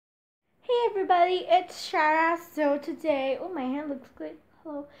everybody, it's Shara. So today, oh, my hand looks good.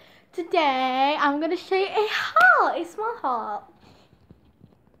 Hello. Today, I'm gonna show you a haul, a small haul.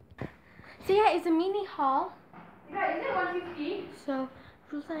 So yeah, it's a mini haul. Yeah, is it 150? So,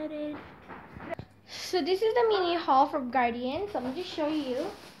 excited. So this is the mini haul from Guardian. So I'm gonna just show you.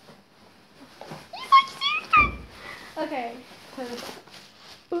 Okay. So,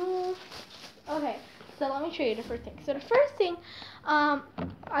 boom. Okay. So let me show you the first thing. So the first thing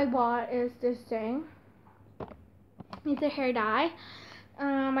I bought is this thing. It's a hair dye.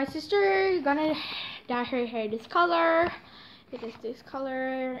 My sister gonna dye her hair this color. It is this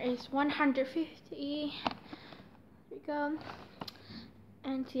color. It's 150. Here we go.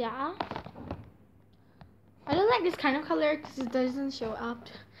 And yeah, I don't like this kind of color because it doesn't show up.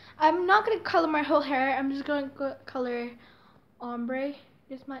 I'm not gonna color my whole hair. I'm just gonna color ombre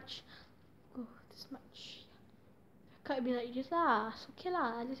this much. Oh, this much. Could be like this lah. So okay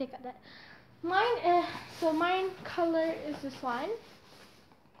lah. Just take out that. Mine color is this one.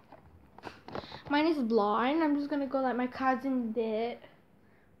 Mine is blonde. I'm just gonna go like my cousin did.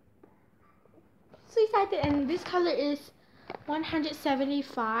 So excited. And this color is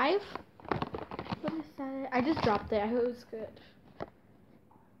 175. What is that? I just dropped it. I hope it was good.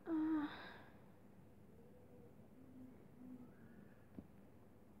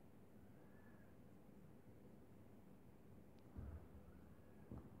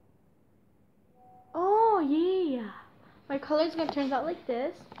 Oh yeah. My color is gonna turn out like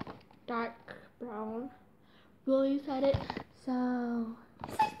this. Dark brown. Really excited. So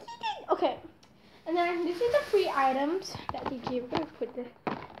okay. And then this is the free items that they gave. We're gonna put this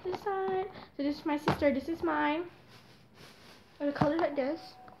side. So this is my sister, this is mine. And the color like this.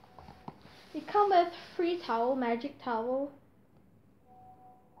 They come with free towel, magic towel.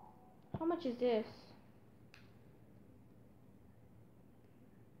 How much is this?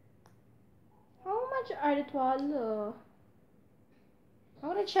 How much are the towel? I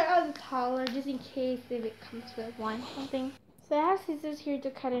want to check out the towel just in case if it comes with one something. So I have scissors here to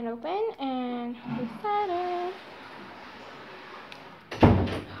cut it open and we started.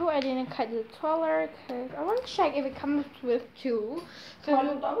 Oh, I didn't cut the taller because I want to check if it comes with two. So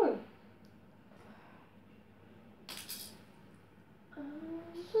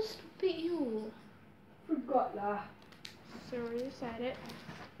so stupid you. Forgot lah. Sorry, said it.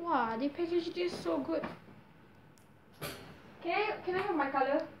 Wow, they packaged this so good. Can I have my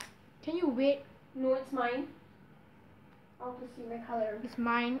color? Can you wait? No, it's mine. I want to see my color. It's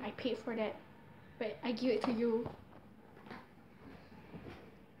mine. I paid for that, but I give it to you.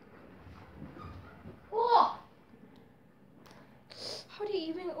 Oh! How do you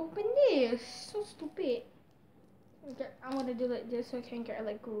even open this? So stupid. Okay, I want to do like this so I can get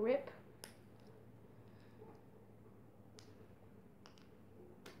like grip.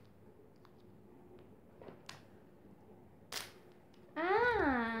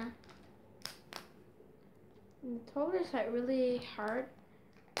 Ah. The toner is like really hard.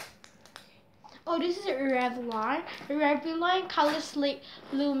 Oh, this is a Revlon. The Revlon Color Slate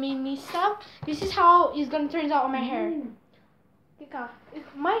Luminista. This is how it's gonna turn out on my hair.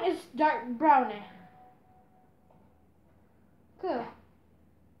 Mine is dark brown. Go.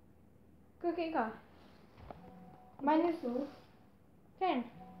 Go. Mine is blue. Can.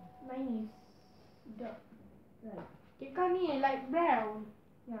 Mine is dark. Right. Kika ni light brown.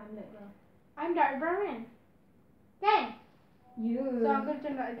 Yeah, I'm light brown. I'm dark brown. Can. You. So I'm gonna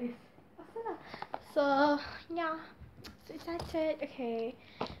turn out like this. So yeah, so excited. Okay,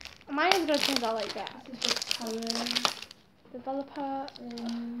 mine is gonna turn out like that. This is the color. Developer.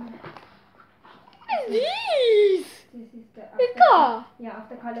 What is this? This is the Kika. Yeah,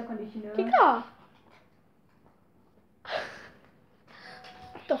 after color conditioner. Kika.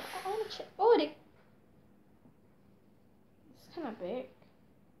 The f oh, it's kind of big.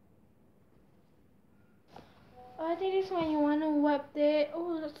 Oh, I think this one you wanna wipe it.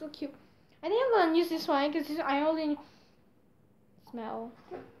 Oh, that's so cute. I think I'm gonna use this one because I only smell.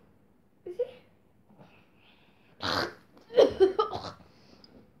 Is it?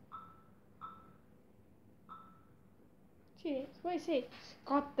 See, what is it?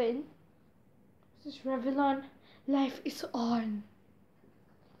 Cotton. This is Revlon. Life is on.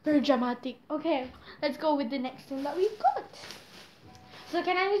 Very dramatic. Okay, let's go with the next thing that we got. So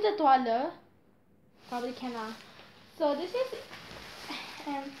can I use the toilet? Probably cannot. So this is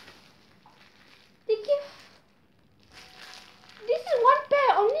they give. This is one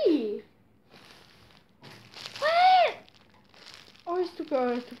pair only. What? Oh, it's two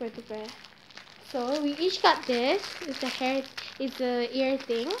pair. So we each got this. It's the hair. It's the ear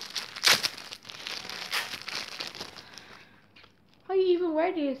thing. How you even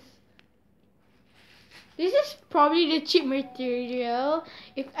wear this? This is probably the cheap material.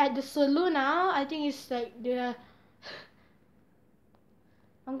 If at the salon now, I think it's like the.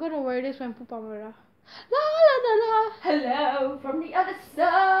 I'm gonna wear this when Pupa Mara. La la la la. Hello from the other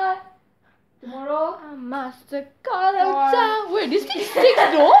side. Tomorrow. I must call out down. Wait, this thing sticks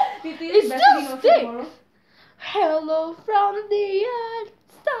though? It still sticks. Hello from the other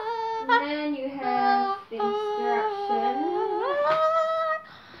side. And then you have the instructions.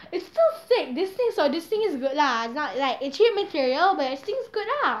 It's still thick. This thing is good lah. It's not like it's cheap material, but this thing's good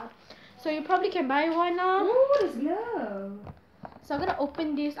lah. So you probably can buy one now. Oh, this glove. So I'm gonna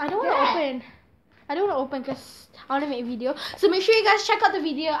open this. I don't wanna open because I wanna make a video. So make sure you guys check out the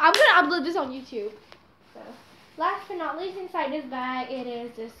video. I'm gonna upload this on YouTube. So last but not least, inside this bag it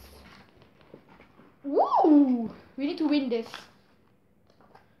is this. Woo! We need to win this.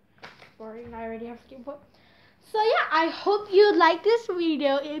 Boring. I already have skateboard. So yeah, I hope you like this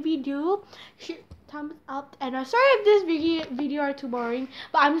video. If you do, thumbs up. And I'm sorry if this video are too boring,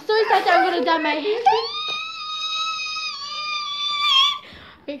 but I'm so excited I'm gonna dye my hair.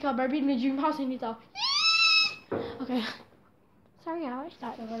 Okay, kau Barbie in the dream house ini tau. Okay. Sorry, I watched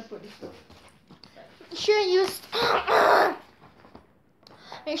that. I'm gonna put this. Sure you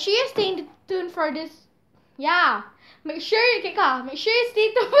make sure you stay tuned for this. Yeah. Make sure you stay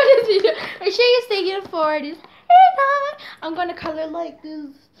tuned for this video. Make sure you stay tuned for this. I'm gonna color like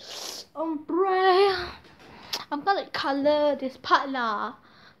this ombre. I'm gonna color this part lah.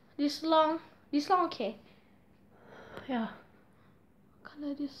 This long, okay. Yeah.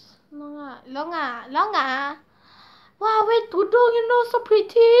 Color this long ah. Wow, wait, tudung, you know, so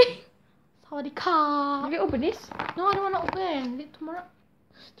pretty. Sawadika. Have you opened this? No, I don't wanna open. Tomorrow.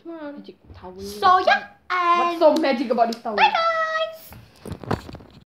 Magic towel. So yeah, and what's so magic about this towel? Bye guys.